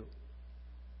for 2.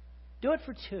 Do it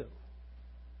for 2.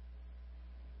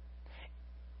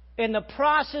 In the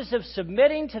process of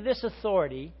submitting to this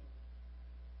authority,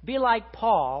 be like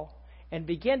Paul and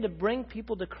begin to bring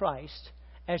people to Christ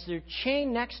as they're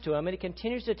chained next to him, and he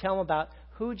continues to tell them about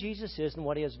who Jesus is and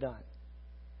what he has done.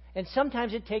 And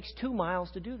sometimes it takes 2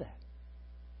 miles to do that.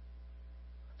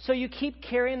 So you keep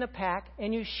carrying the pack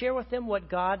and you share with them what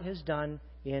God has done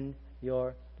in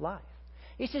your life.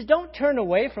 He says, don't turn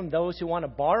away from those who want to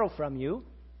borrow from you.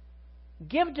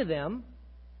 Give to them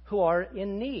who are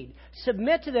in need.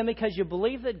 Submit to them because you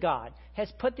believe that God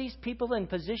has put these people in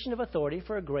position of authority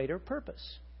for a greater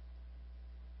purpose.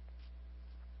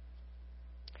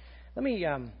 Let me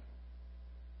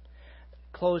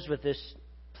close with this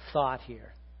thought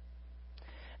here.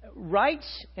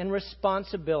 Rights and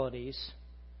responsibilities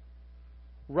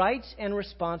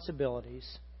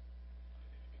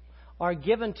are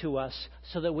given to us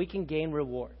so that we can gain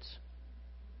rewards.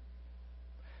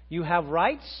 You have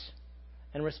rights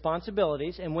and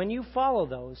responsibilities, and when you follow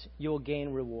those, you will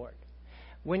gain reward.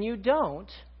 When you don't,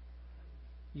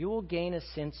 you will gain a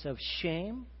sense of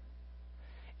shame,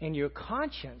 and your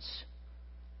conscience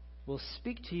will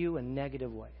speak to you in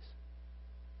negative ways.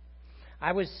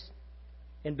 I was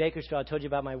in Bakersfield. I told you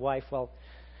about my wife. Well,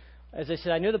 as I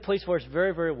said, I knew the police force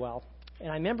very, very well. And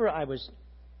I remember I was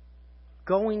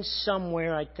going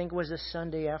somewhere, I think it was a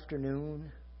Sunday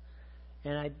afternoon,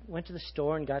 and I went to the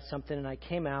store and got something, and I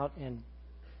came out, and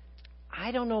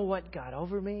I don't know what got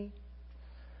over me,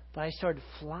 but I started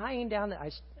flying down.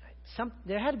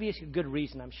 There had to be a good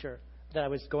reason, I'm sure, that I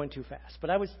was going too fast. But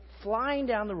I was flying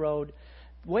down the road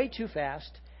way too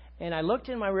fast, and I looked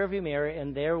in my rearview mirror,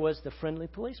 and there was the friendly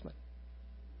policeman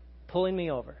pulling me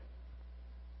over.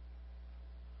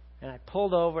 And I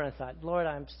pulled over and I thought, Lord,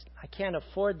 I can't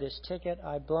afford this ticket.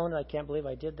 I've blown it. I can't believe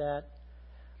I did that.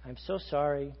 I'm so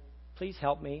sorry. Please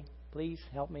help me. Please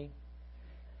help me.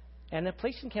 And the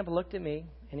policeman came and looked at me,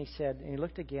 and he said, and he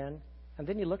looked again, and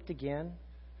then he looked again,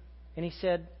 and he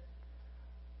said,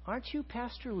 aren't you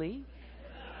Pastor Leigh?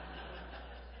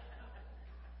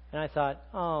 And I thought,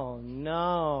 oh,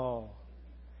 no.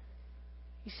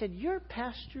 He said, you're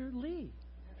Pastor Leigh.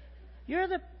 You're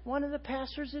one of the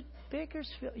pastors at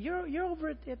Bakersfield. You're over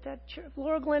at that church,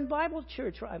 Laurel Glen Bible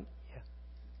Church. Yeah.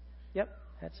 Yep,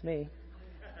 that's me.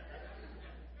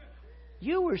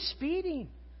 You were speeding.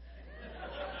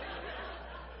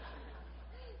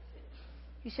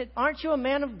 He said, aren't you a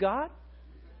man of God?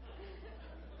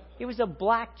 He was a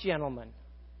black gentleman.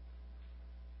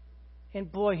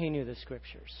 And boy, he knew the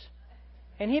scriptures.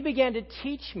 And he began to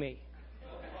teach me.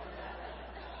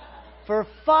 For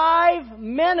 5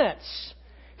 minutes,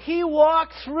 he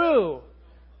walked through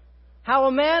how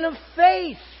a man of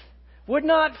faith would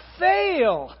not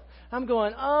fail. I'm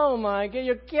going, oh my God,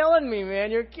 you're killing me,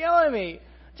 man. You're killing me.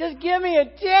 Just give me a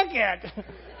ticket.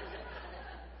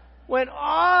 Went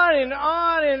on and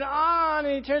on and on.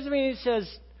 And he turns to me and he says,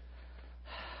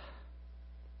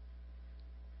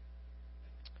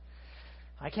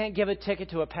 I can't give a ticket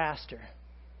to a pastor,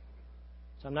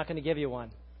 so I'm not going to give you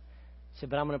one. He said,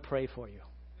 but I'm going to pray for you.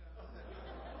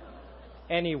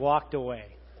 And he walked away.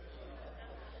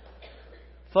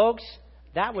 Folks,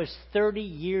 that was 30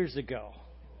 years ago.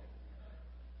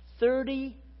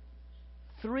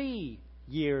 33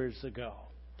 years ago,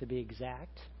 to be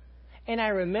exact. And I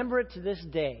remember it to this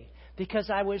day because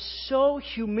I was so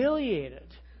humiliated.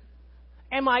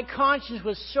 And my conscience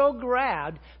was so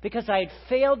grabbed because I had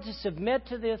failed to submit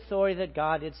to the authority that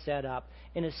God had set up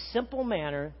in a simple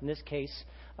manner, in this case,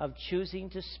 of choosing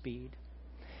to speed.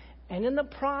 And in the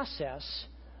process,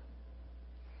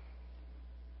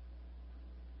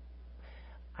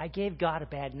 I gave God a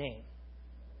bad name.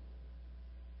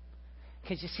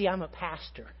 Because you see, I'm a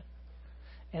pastor,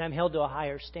 and I'm held to a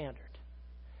higher standard.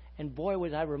 And boy,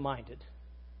 was I reminded.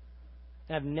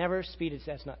 And I've never speeded.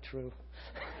 That's not true.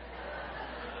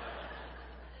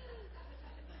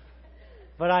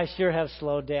 But I sure have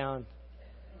slowed down.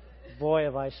 Boy,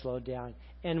 have I slowed down.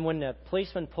 And when the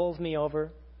policeman pulls me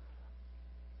over,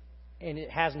 and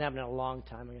it hasn't happened in a long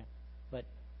time ago, but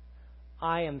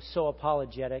I am so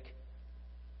apologetic.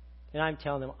 And I'm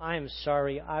telling them, I am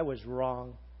sorry, I was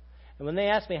wrong. And when they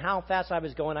ask me how fast I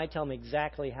was going, I tell them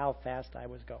exactly how fast I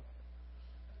was going.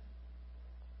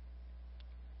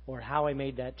 Or how I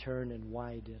made that turn and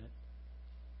why I did it.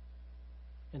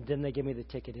 And then they give me the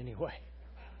ticket anyway.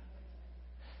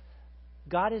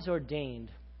 God has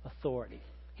ordained authority.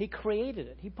 He created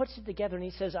it. He puts it together and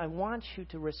He says, I want you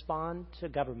to respond to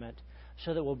government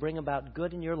so that it will bring about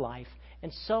good in your life.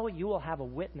 And so you will have a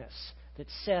witness that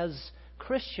says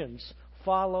Christians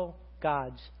follow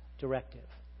God's directive.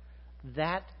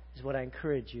 That is what I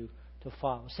encourage you to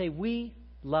follow. Say, we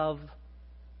love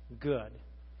good.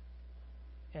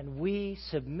 And we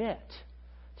submit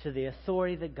to the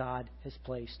authority that God has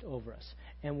placed over us.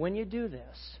 And when you do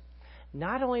this,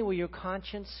 not only will your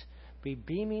conscience be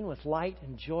beaming with light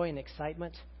and joy and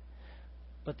excitement,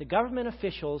 but the government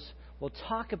officials will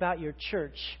talk about your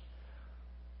church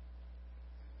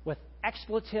with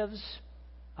expletives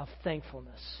of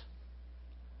thankfulness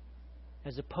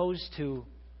as opposed to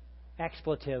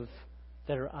expletive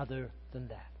that are other than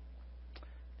that.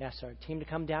 Ask our team to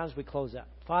come down as we close up.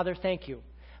 Father, thank you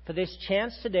for this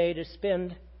chance today to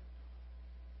spend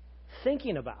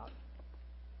thinking about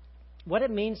what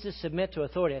it means to submit to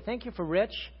authority. I thank you for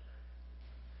Rich,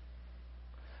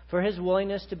 for his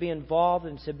willingness to be involved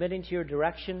in submitting to your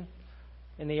direction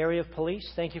in the area of police.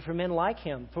 Thank you for men like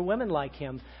him, for women like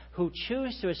him, who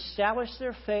choose to establish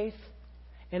their faith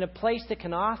in a place that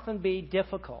can often be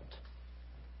difficult.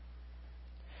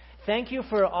 Thank you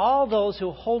for all those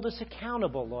who hold us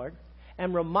accountable, Lord,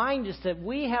 and remind us that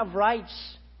we have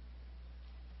rights,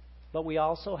 but we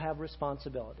also have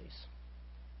responsibilities.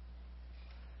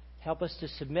 Help us to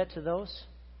submit to those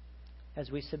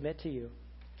as we submit to you.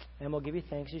 And we'll give you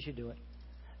thanks as you do it.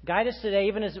 Guide us today,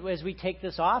 even as we take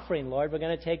this offering, Lord. We're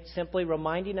going to take simply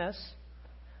reminding us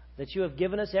that you have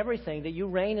given us everything, that you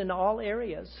reign in all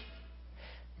areas.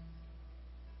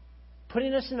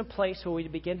 Putting us in a place where we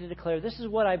begin to declare, this is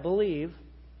what I believe,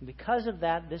 and because of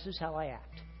that, this is how I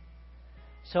act.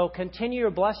 So continue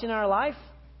your blessing in our life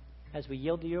as we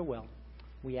yield to your will.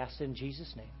 We ask it in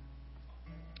Jesus' name.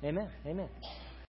 Amen. Amen.